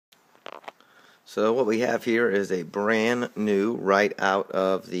So what we have here is a brand new, right out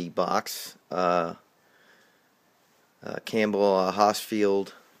of the box, Campbell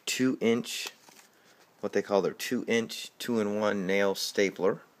Hausfeld 2-inch, what they call their 2-inch 2-in-1 nail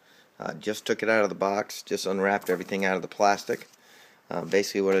stapler. Just took it out of the box, just unwrapped everything out of the plastic.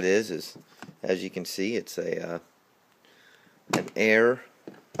 Basically what it is, as you can see, it's an air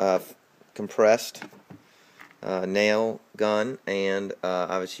compressed nail gun, and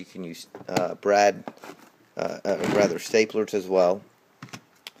obviously you can use staplers as well.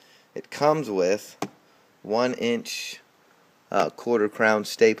 It comes with 1-inch quarter crown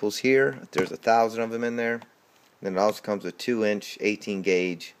staples here. There's 1,000 of them in there. Then it also comes with 2-inch 18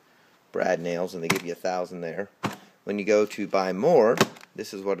 gauge brad nails, and they give you 1,000 there. When you go to buy more,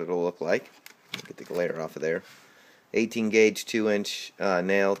 this is what it'll look like. Get the glare off of there. 18 gauge 2-inch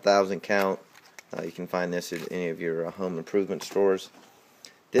nail, 1,000 count. You can find this at any of your home improvement stores.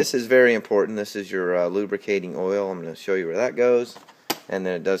 This is very important. This is your lubricating oil. I'm going to show you where that goes. And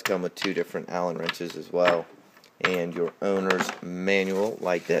then it does come with 2 different Allen wrenches as well, and your owner's manual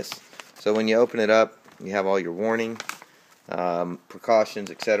like this. So when you open it up, you have all your warning, precautions,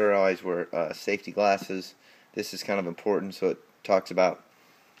 etc. Always wear safety glasses. This is kind of important. So it talks about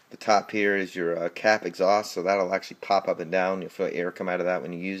the top here is your cap exhaust, so that'll actually pop up and down. You'll feel air come out of that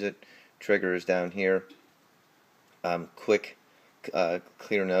when you use it. Trigger is down here. Quick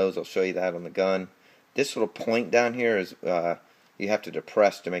clear nose, I'll show you that on the gun. This little point down here is you have to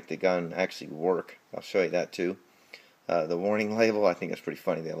depress to make the gun actually work. I'll show you that too. The warning label, I think that's pretty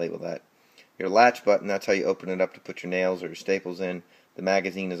funny they label that. Your latch button, that's how you open it up to put your nails or your staples in. The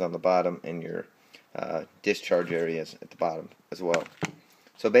magazine is on the bottom, and your discharge area is at the bottom as well.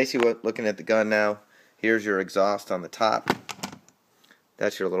 So basically, looking at the gun now, here's your exhaust on the top.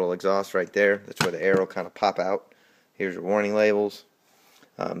 That's your little exhaust right there. That's where the air will kind of pop out. Here's your warning labels.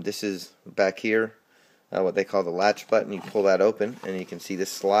 This is back here, what they call the latch button. You pull that open, and you can see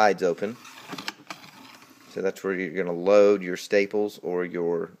this slides open. So that's where you're going to load your staples or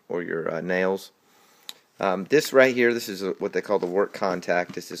your nails. This right here, this is what they call the work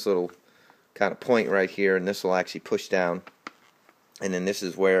contact. It's this little kind of point right here, and this will actually push down. And then this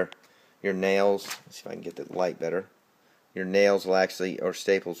is where your nails, let's see if I can get the light better. Your nails will actually, or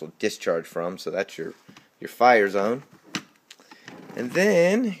staples will discharge from, so that's your fire zone. And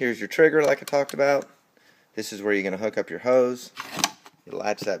then here's your trigger like I talked about. This is where you're going to hook up your hose. You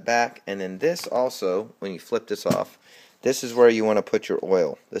latch that back, and then this also, when you flip this off, this is where you want to put your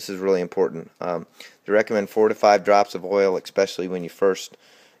oil. This is really important. They recommend 4 to 5 drops of oil, especially when you first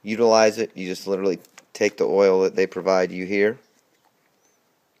utilize it. You just literally take the oil that they provide you here,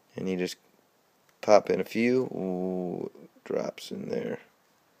 and you just pop in a few drops in there.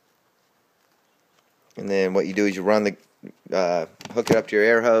 And then what you do is you run hook it up to your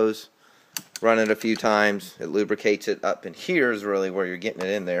air hose, run it a few times, it lubricates it up, and here is really where you're getting it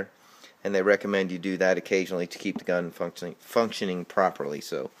in there. And they recommend you do that occasionally to keep the gun functioning properly.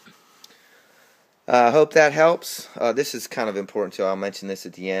 So I hope that helps. This is kind of important, so I'll mention this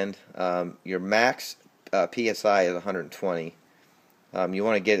at the end. Your max PSI is 120. You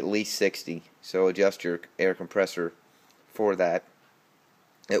want to get at least 60, so adjust your air compressor for that.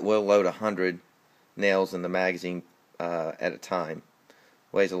 It will load 100 nails in the magazine at a time.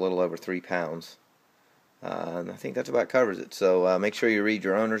 Weighs a little over 3 pounds. And I think that's about covers it. So make sure you read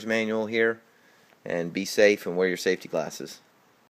your owner's manual here, and be safe and wear your safety glasses.